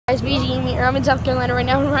Guys, I'm in South Carolina right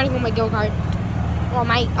now. I'm riding on my go-kart. Well,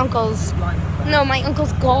 my uncle's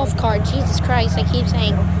golf cart. Jesus Christ, I keep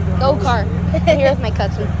saying go-kart. I'm here with my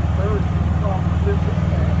cousin. I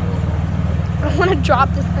don't want to drop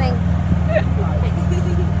this thing.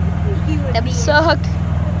 That would suck.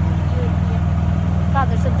 God,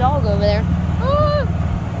 there's a dog over there.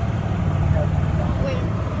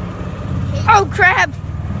 Oh, crap!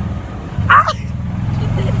 Ah!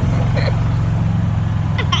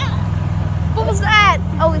 What was that?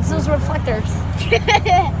 Oh, it's those reflectors.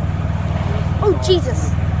 Oh,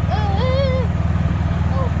 Jesus.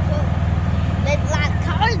 There's a lot of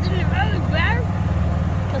cars in the road, bro.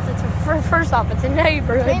 Because it's first off, it's a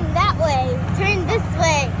neighborhood. Turn that way. Turn this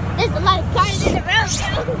way. There's a lot of cars in the road,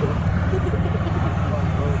 bro.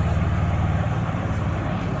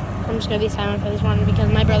 I'm just going to be silent for this one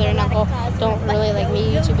because my brother and uncle don't really like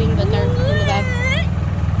me YouTubing, but they're in the back.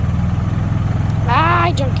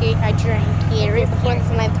 I drank it right before this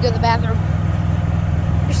and I have to go to the bathroom.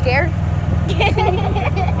 You're scared?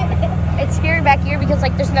 It's scary back here because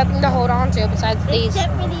like there's nothing to hold on to besides these.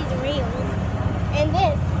 Except for these reels. And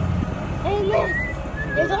this. And this.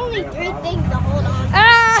 There's only 3 things to hold on to.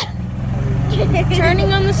 Ah!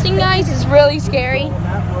 Turning on this thing, guys, is really scary.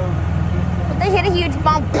 But they hit a huge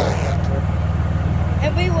bump.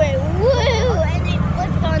 And we went woo! And they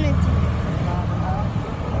flipped on into it.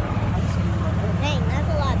 Dang, that's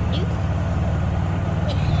a lot of juice.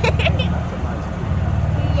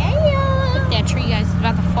 Yeah! Look at that tree, guys. It's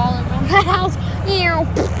about to fall over on that house.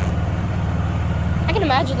 I can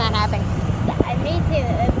imagine that happening. Me too.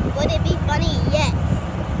 Would it be funny? Yes.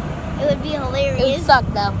 It would be hilarious. It would suck,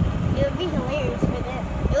 though. It would be hilarious for them.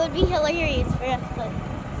 It would be hilarious for us, but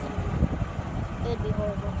it would be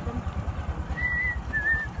horrible for them.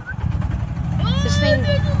 This thing.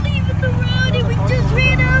 There's a leaf in the road and we just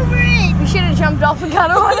ran over it. We should have jumped off and got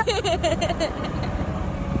on it.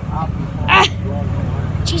 Ah!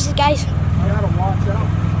 Jesus, guys. You gotta watch out.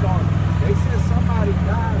 They said somebody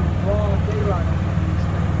died in broad daylight on these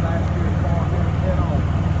things last year.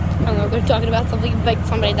 I don't know, they're talking about something like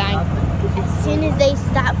somebody dying. As soon as they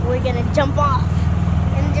stop, we're gonna jump off.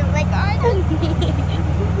 And they're like, oh.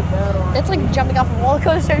 That's like jumping off a roller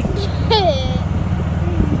coaster. It's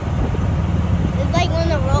like when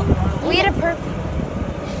the roll. We had a perfect.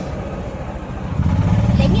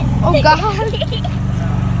 Dang it. Oh, God.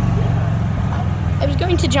 I was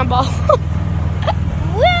going to jump off.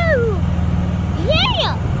 Woo!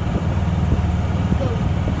 Yeah!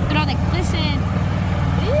 Look at all that glisten.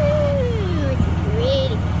 Ooh, it's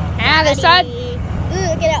pretty. Ah, this side. Ooh,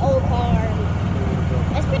 look at that old car.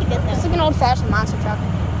 That's pretty good though. It's like an old-fashioned monster truck.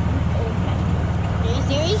 Are you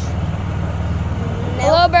serious?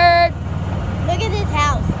 Hello, bird. Look at this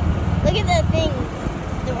house. Look at the things.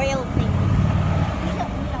 The rail things. Look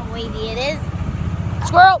how wavy it is.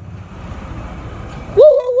 Squirrel. Woo,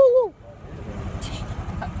 woo, woo, woo.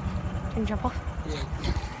 Can you jump off?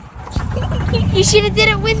 You should have did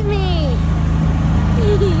it with me.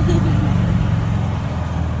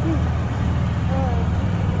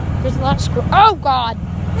 There's a lot of squirrels. Oh, God.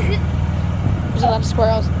 There's a lot of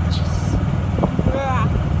squirrels. Jesus.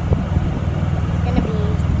 Gonna be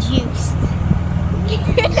juiced.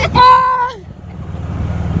 Ah!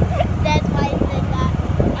 That's why I said that.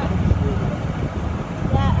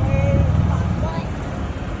 That hurt. What?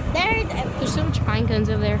 There's so much pine cones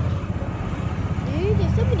over there. Dude,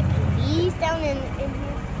 there's so many bees down in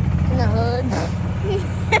In the hood.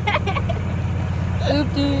 Oop,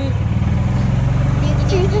 dude.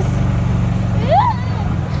 Jesus.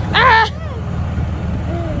 Ah!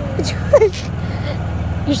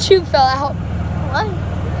 Your shoe fell out. What?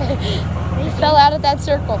 You fell out of that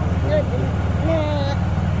circle. No, it didn't. No.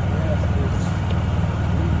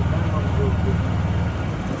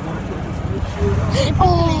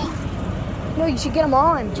 Oh. No, you should get them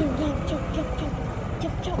on. Jump, jump, jump, jump, jump,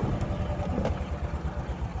 jump, jump.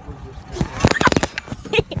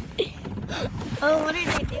 Oh, what are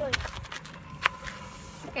they doing?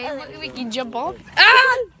 Okay, we can jump off.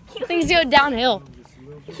 Ah! Things go downhill.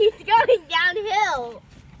 He's going downhill.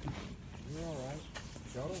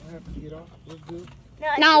 Y'all don't have to get off. We're good.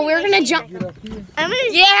 No, we're gonna jump. Get up here. I'm gonna.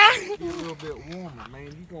 Yeah. Get a little bit warmer, man.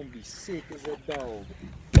 You're gonna be sick as a dog.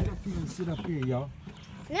 Get up here and sit up here, y'all.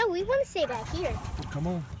 No, we want to stay back here. Well, come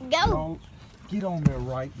on. Go. Y'all get on there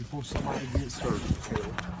right before somebody gets hurt.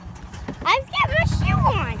 I've got my shoe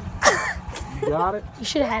on. You got it? You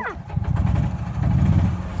should have had.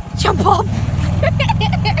 Jump off.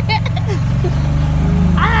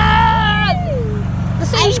 Ah! The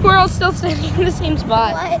same squirrel's still standing in the same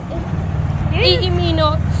spot. What? Eating me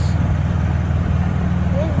nuts.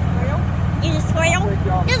 There's a squirrel. There's a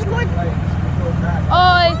squirrel. There's a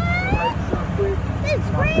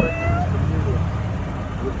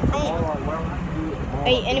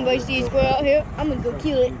Hey, anybody see a squirrel out here? I'm gonna go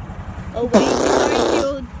kill it. Oh wait, it's already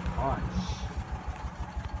killed. Alright.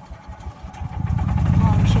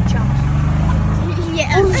 Oh, shit, chomp.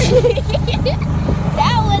 Yeah.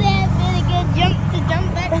 That would have been a good jump to jump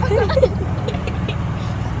back on.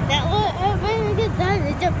 That would have been a good time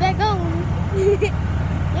to jump back on. That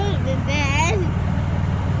would have been bad.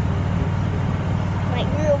 Like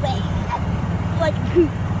real bad. Like poop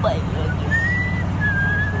bad.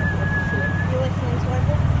 You want some swerve?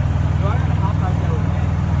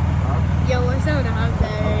 Yo, what's on the hot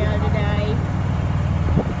Saturday today?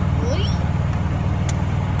 What?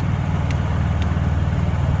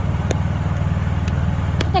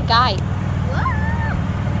 That guy.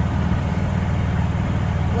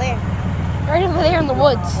 Where? Right over there in the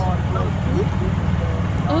woods.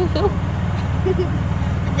 Ooh. Is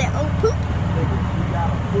that old poop?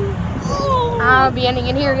 I'll be ending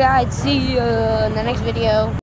it here, guys. See you in the next video.